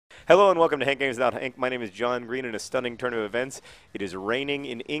Hello and welcome to Hank Games Without Hank. My name is John Green. In a stunning turn of events, it is raining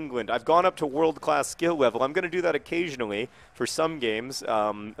in England. I've gone up to world-class skill level. I'm going to do that occasionally for some games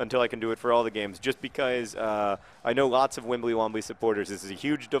until I can do it for all the games, just because I know lots of Wombly supporters. This is a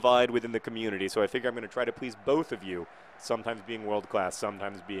huge divide within the community, so I figure I'm going to try to please both of you, sometimes being world-class,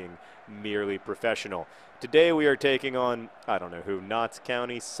 sometimes being merely professional. Today we are taking on, I don't know who, Notts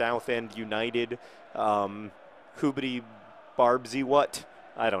County, Southend United, Hoobity Barbsy what?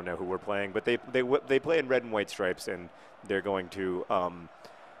 I don't know who we're playing, but they play in red and white stripes, and they're going to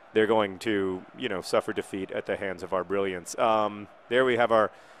suffer defeat at the hands of our brilliance. There we have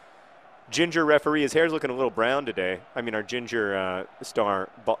our ginger referee. His hair's looking a little brown today. I mean, our ginger star,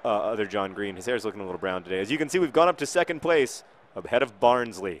 other John Green. His hair's looking a little brown today. As you can see, we've gone up to second place, ahead of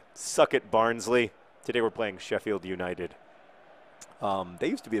Barnsley. Suck it, Barnsley. Today we're playing Sheffield United. They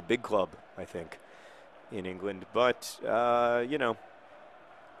used to be a big club, I think, in England, but you know.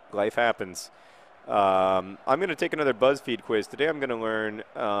 Life happens. I'm going to take another BuzzFeed quiz. Today I'm going to learn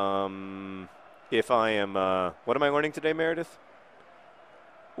if I am, what am I learning today, Meredith?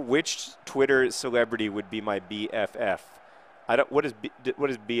 Which Twitter celebrity would be my BFF? What does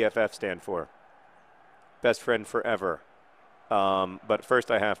BFF stand for? Best friend forever. But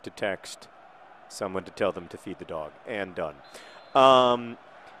first I have to text someone to tell them to feed the dog. And done. All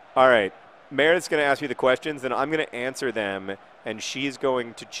right. Meredith's going to ask me the questions, then I'm going to answer them, and she's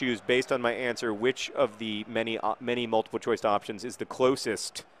going to choose, based on my answer, which of the many multiple choice options is the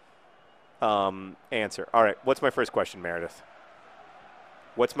closest answer. All right, what's my first question, Meredith?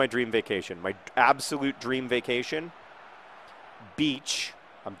 What's my dream vacation? My absolute dream vacation? Beach.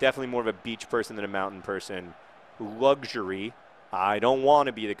 I'm definitely more of a beach person than a mountain person. Luxury. I don't want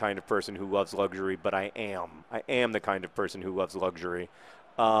to be the kind of person who loves luxury, but I am. I am the kind of person who loves luxury.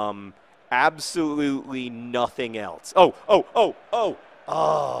 Absolutely nothing else. Oh.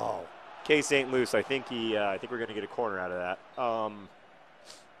 K St. Louis. I think we're going to get a corner out of that.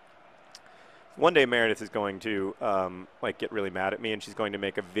 One day Meredith is going to get really mad at me, and she's going to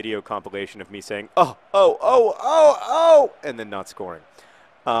make a video compilation of me saying oh, and then not scoring.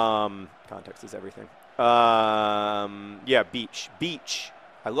 Context is everything. Yeah, beach.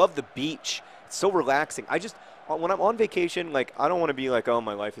 I love the beach. It's so relaxing. When I'm on vacation, like, I don't want to be like, oh,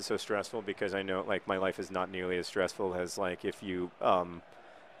 my life is so stressful, because I know, like, my life is not nearly as stressful as, like, if you,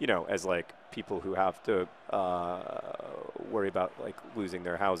 as, like, people who have to worry about, like, losing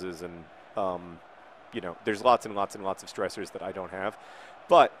their houses and, there's lots and lots and lots of stressors that I don't have.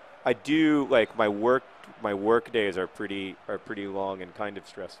 But I do, like, my work days are pretty long and kind of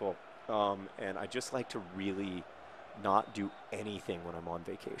stressful. And I just like to really not do anything when I'm on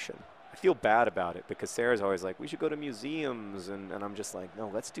vacation. I feel bad about it because Sarah's always like, we should go to museums, and I'm just like, no,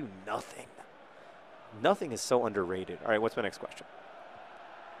 let's do nothing. Nothing is so underrated. All right, what's my next question?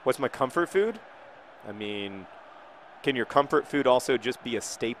 What's my comfort food? I mean, can your comfort food also just be a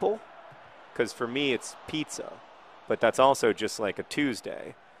staple? Because for me, it's pizza, but that's also just like a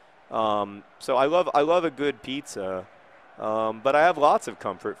Tuesday. So I love a good pizza, but I have lots of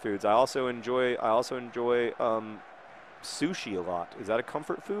comfort foods. I also enjoy sushi a lot. Is that a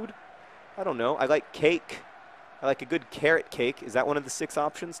comfort food? I don't know. I like cake. I like a good carrot cake. Is that one of the 6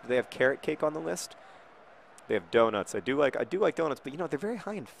 options? Do they have carrot cake on the list? They have donuts. I do like donuts, but they're very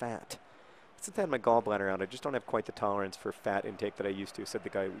high in fat. Since I had my gallbladder out, I just don't have quite the tolerance for fat intake that I used to, said the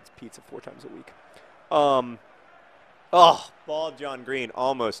guy who eats pizza 4 times a week. Ball John Green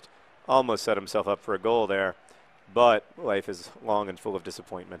almost set himself up for a goal there, but life is long and full of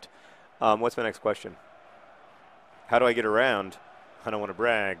disappointment. What's my next question? How do I get around? I don't want to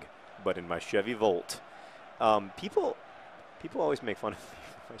brag, but in my Chevy Volt. People always make fun of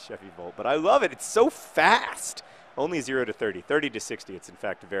my Chevy Volt, but I love it. It's so fast. Only 0 to 30. 30 to 60, it's in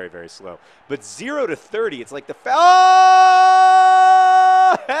fact very, very slow. But 0 to 30, it's like the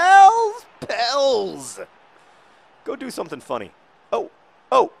hell's bells. Go do something funny. Oh,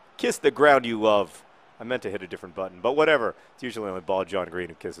 kiss the ground you love. I meant to hit a different button, but whatever. It's usually only Ball John Green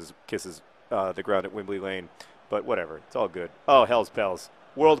who kisses the ground at Wimbly Lane. But whatever, it's all good. Oh, hell's bells.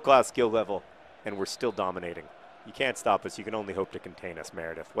 World-class skill level, and we're still dominating. You can't stop us. You can only hope to contain us,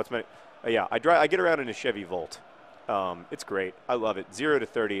 Meredith. What's my... I get around in a Chevy Volt. It's great. I love it. 0 to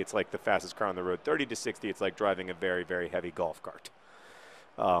 30, it's like the fastest car on the road. 30 to 60, it's like driving a very, very heavy golf cart.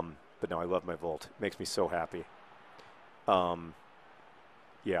 But no, I love my Volt. It makes me so happy.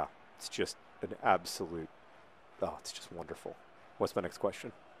 Yeah, it's just an absolute... Oh, it's just wonderful. What's my next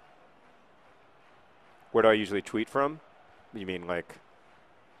question? Where do I usually tweet from? You mean like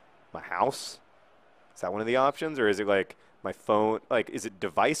my house? Is that one of the options? Or is it like my phone? Like, is it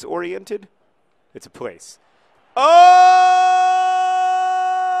device oriented? It's a place. Oh!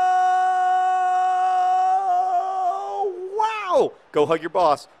 Go hug your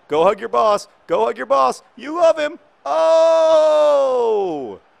boss. Go hug your boss. Go hug your boss. You love him.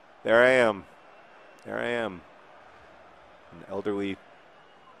 Oh! There I am. There I am. An elderly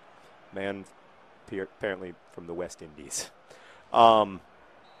man, apparently from the West Indies. I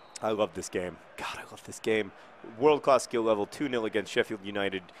love this game. God, I love this game. World-class skill level, 2-0 against Sheffield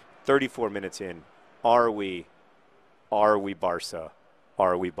United, 34 minutes in. Are we Barca?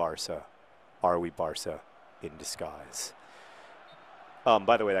 Are we Barca? Are we Barca in disguise?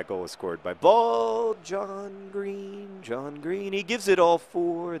 By the way, that goal was scored by Bald John Green. John Green, he gives it all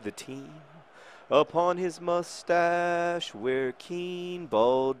for the team. Upon his mustache, we're keen.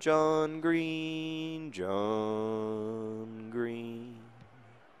 Bald John Green, John Green.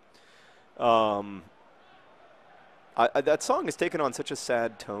 That song has taken on such a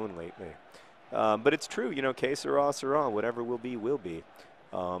sad tone lately. But it's true, you know, que sera, sera, whatever will be, will be.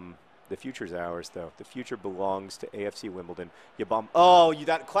 The future's ours, though. The future belongs to AFC Wimbledon. Yabamba. Oh,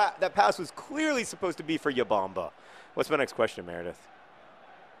 that pass was clearly supposed to be for Yabamba. What's my next question, Meredith?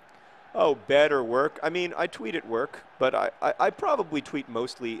 Oh, bed or work? I mean, I tweet at work, but I probably tweet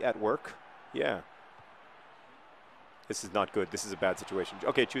mostly at work. Yeah. This is not good. This is a bad situation.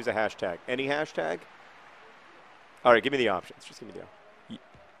 Okay, choose a hashtag. Any hashtag? All right, give me the options. Just give me the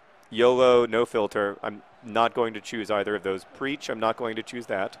YOLO, no filter. I'm not going to choose either of those. Preach, I'm not going to choose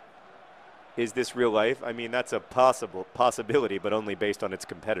that. Is this real life? I mean, that's a possibility, but only based on its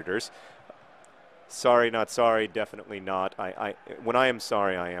competitors. Sorry, not sorry, definitely not. When I am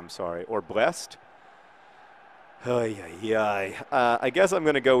sorry, I am sorry. Or blessed? I guess I'm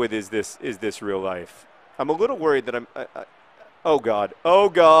going to go with is this real life? I'm a little worried that oh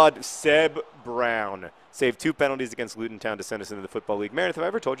God, Seb Brown saved 2 penalties against Luton Town to send us into the Football League. Meredith, have I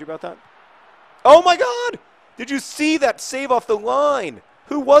ever told you about that? Oh my God! Did you see that save off the line?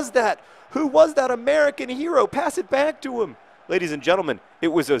 Who was that? Who was that American hero? Pass it back to him. Ladies and gentlemen, it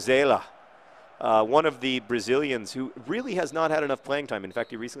was Ozela. One of the Brazilians who really has not had enough playing time. In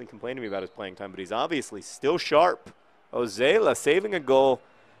fact, he recently complained to me about his playing time, but he's obviously still sharp. Ozela saving a goal.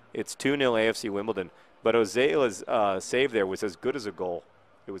 It's 2-0 AFC Wimbledon. But Ozela's save there was as good as a goal.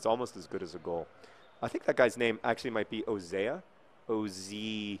 It was almost as good as a goal. I think that guy's name actually might be Ozea.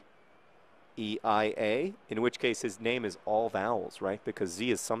 O-Z-E-I-A. In which case his name is all vowels, right? Because Z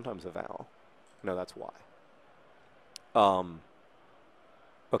is sometimes a vowel. No, that's why.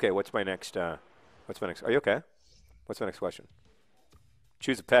 Okay, what's my next... Are you okay? What's my next question?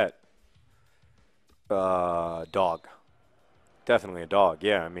 Choose a pet. Dog. Definitely a dog.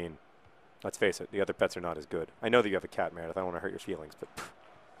 Yeah, I mean, let's face it. The other pets are not as good. I know that you have a cat, Meredith. I don't want to hurt your feelings, but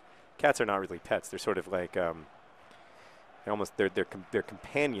cats are not really pets. They're sort of like they're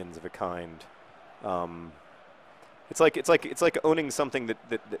companions of a kind. It's like owning something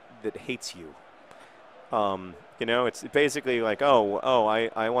that hates you. You know, it's basically like,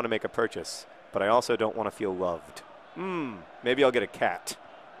 I want to make a purchase, but I also don't want to feel loved. Maybe I'll get a cat.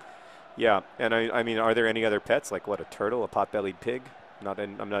 Yeah, and I mean, are there any other pets? Like what, a turtle, a pot-bellied pig?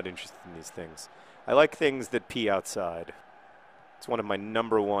 I'm not interested in these things. I like things that pee outside. It's one of my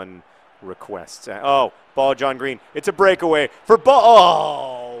 #1 requests. Oh, ball, John Green. It's a breakaway for ball.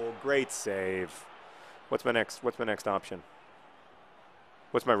 Oh, great save. What's my next option?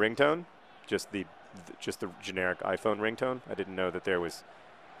 What's my ringtone? Just the generic iPhone ringtone. I didn't know that there was.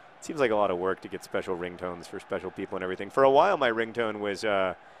 It seems like a lot of work to get special ringtones for special people and everything. For a while, my ringtone was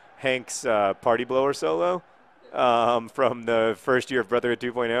Hank's Party Blower solo from the first year of Brotherhood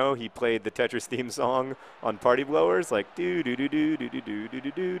 2.0. He played the Tetris theme song on Party Blowers, like do do do do do do do do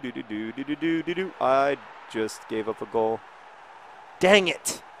do do do do do do do do. I just gave up a goal. Dang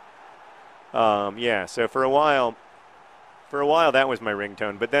it. Yeah. So for a while that was my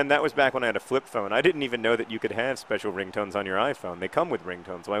ringtone, but then that was back when I had a flip phone. I didn't even know that you could have special ringtones on your iPhone. They come with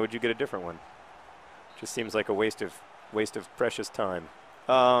ringtones. Why would you get a different one? Just seems like a waste of precious time.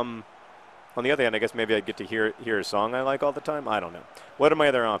 On the other hand, I guess maybe I'd get to hear a song I like all the time. I don't know. What are my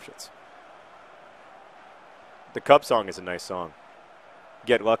other options? The Cub song is a nice song.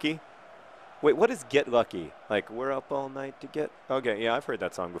 Get Lucky? Wait, what is Get Lucky? Like, we're up all night to get... Okay, yeah, I've heard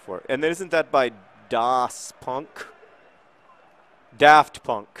that song before. And then isn't that by Daft Punk? Daft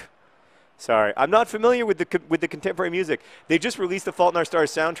Punk. Sorry, I'm not familiar with the contemporary music. They just released the Fault in Our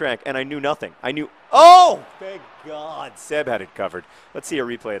Stars soundtrack, and I knew nothing. Oh, thank God, Seb had it covered. Let's see a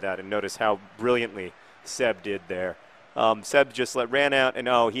replay of that and notice how brilliantly Seb did there. Seb just ran out, and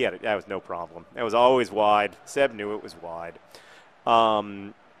he had it. That was no problem. That was always wide. Seb knew it was wide.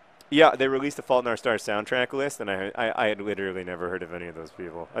 Yeah, they released the Fault in Our Stars soundtrack list, and I had literally never heard of any of those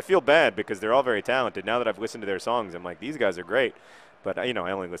people. I feel bad because they're all very talented. Now that I've listened to their songs, I'm like, these guys are great. But, I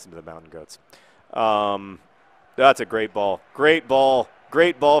only listen to the Mountain Goats. That's a great ball. Great ball.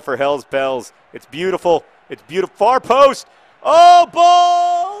 Great ball for Hell's Bells. It's beautiful. It's beautiful. Far post. Oh,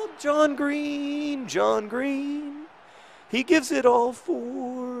 ball! John Green. John Green. He gives it all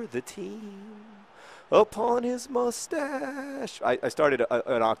for the team. Upon his mustache. I started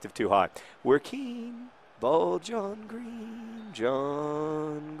an octave too high. We're keen. Ball, John Green.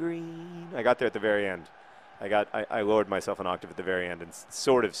 John Green. I got there at the very end. I lowered myself an octave at the very end and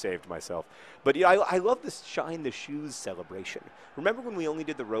sort of saved myself. But yeah, I love this shine the shoes celebration. Remember when we only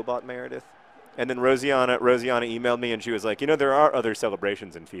did the robot Meredith? And then Rosianna emailed me and she was like, you know, there are other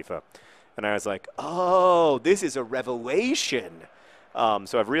celebrations in FIFA. And I was like, oh, this is a revelation.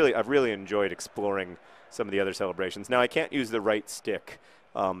 So I've really enjoyed exploring some of the other celebrations. Now I can't use the right stick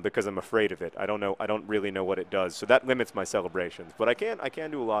because I'm afraid of it. I don't really know what it does. So that limits my celebrations. But I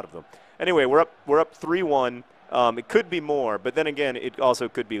can do a lot of them. Anyway, we're up 3-1. It could be more, but then again, it also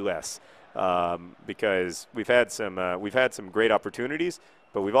could be less because we've had some great opportunities,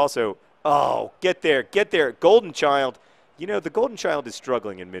 but we've also get there, Golden Child. You know, the Golden Child is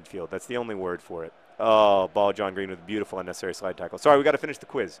struggling in midfield. That's the only word for it. Oh, ball, John Green with a beautiful unnecessary slide tackle. Sorry, we got to finish the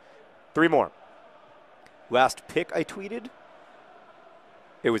quiz. 3 more. Last pick I tweeted.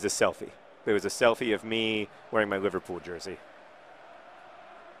 It was a selfie. It was a selfie of me wearing my Liverpool jersey.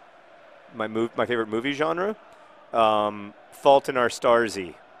 My favorite movie genre? Fault in Our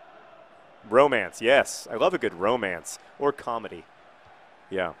Starsy. Romance, yes. I love a good romance. Or comedy.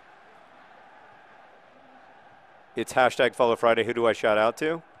 Yeah. It's hashtag Follow Friday. Who do I shout out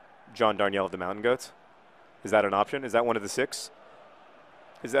to? John Darnielle of the Mountain Goats. Is that an option? Is that one of the 6?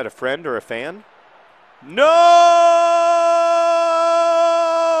 Is that a friend or a fan? No!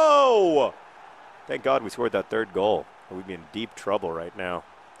 Thank God we scored that 3rd goal. We'd be in deep trouble right now.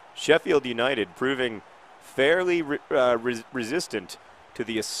 Sheffield United proving fairly resistant to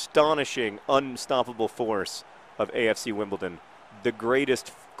the astonishing, unstoppable force of AFC Wimbledon, the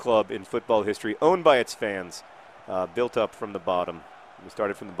greatest club in football history, owned by its fans, built up from the bottom. We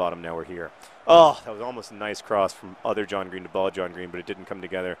started from the bottom, now we're here. Oh, that was almost a nice cross from other John Green to ball John Green, but it didn't come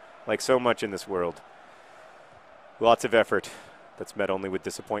together like so much in this world. Lots of effort that's met only with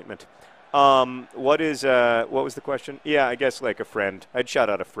disappointment. What was the question? Yeah, I guess like a friend. I'd shout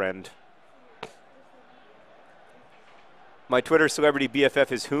out a friend. My Twitter celebrity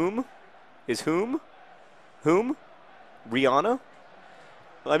BFF is whom? Is whom? Whom? Rihanna?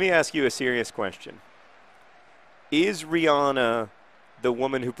 Let me ask you a serious question. Is Rihanna the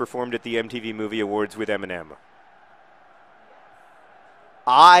woman who performed at the MTV Movie Awards with Eminem?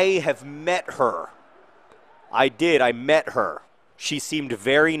 I have met her. I did. I met her. She seemed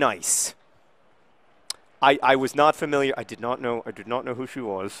very nice. I was not familiar. I did not know who she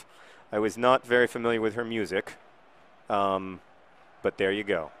was. I was not very familiar with her music. But there you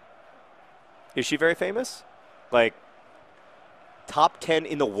go. Is she very famous? Like top 10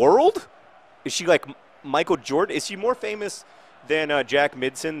 in the world? Is she like Michael Jordan? Is she more famous than Jack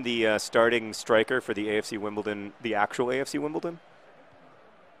Midson, the starting striker for the AFC Wimbledon, the actual AFC Wimbledon?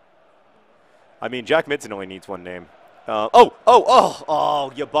 I mean, Jack Midson only needs one name. Yabamba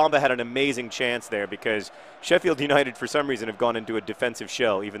had an amazing chance there because Sheffield United, for some reason, have gone into a defensive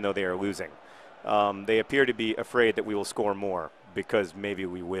shell even though they are losing. They appear to be afraid that we will score more because maybe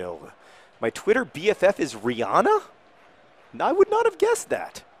we will. My Twitter BFF is Rihanna? I would not have guessed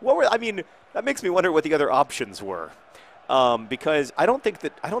that. That makes me wonder what the other options were. Because I don't think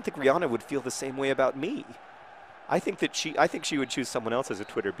Rihanna would feel the same way about me. I think she would choose someone else as a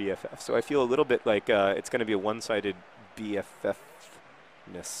Twitter BFF. So I feel a little bit like it's going to be a one-sided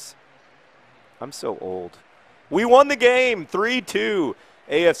BFF-ness. I'm so old. We won the game, 3-2.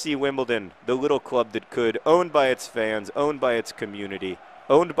 AFC Wimbledon, the little club that could, owned by its fans, owned by its community,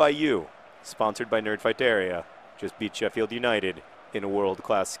 owned by you, sponsored by Nerdfighteria, just beat Sheffield United in a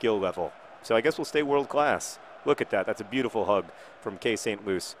world-class skill level. So I guess we'll stay world-class. Look at that. That's a beautiful hug from K. St.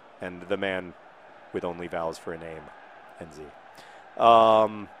 Luce and the man with only vowels for a name,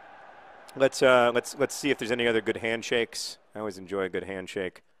 NZ. Let's see if there's any other good handshakes. I always enjoy a good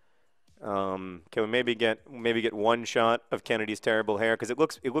handshake. Can we maybe get one shot of Kennedy's terrible hair because it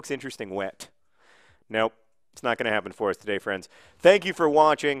looks interesting wet. Nope, it's not going to happen for us today, friends. Thank you for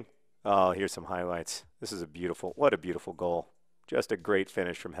watching. Oh, here's some highlights. This is what a beautiful goal. Just a great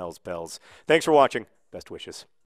finish from Hell's Bells. Thanks for watching. Best wishes.